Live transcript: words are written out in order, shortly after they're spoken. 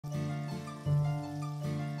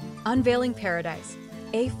Unveiling Paradise,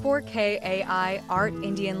 a 4K AI art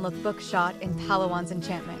Indian lookbook shot in Palawan's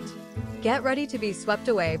enchantment. Get ready to be swept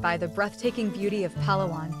away by the breathtaking beauty of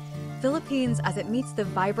Palawan, Philippines as it meets the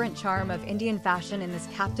vibrant charm of Indian fashion in this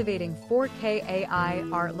captivating 4K AI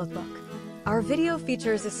art lookbook. Our video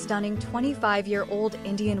features a stunning 25-year-old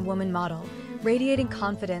Indian woman model, radiating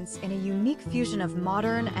confidence in a unique fusion of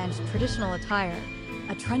modern and traditional attire,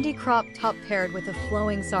 a trendy crop top paired with a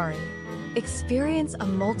flowing sari. Experience a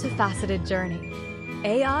multifaceted journey.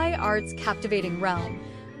 AI art's captivating realm.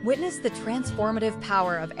 Witness the transformative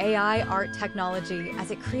power of AI art technology as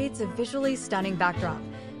it creates a visually stunning backdrop,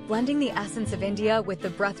 blending the essence of India with the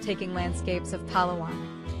breathtaking landscapes of Palawan.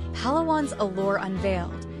 Palawan's allure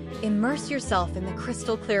unveiled. Immerse yourself in the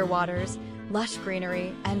crystal-clear waters, lush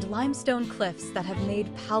greenery, and limestone cliffs that have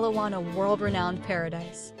made Palawan a world-renowned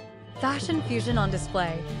paradise. Fashion fusion on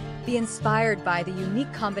display. Be inspired by the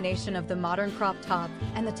unique combination of the modern crop top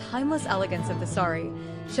and the timeless elegance of the sari,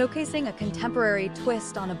 showcasing a contemporary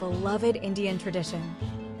twist on a beloved Indian tradition.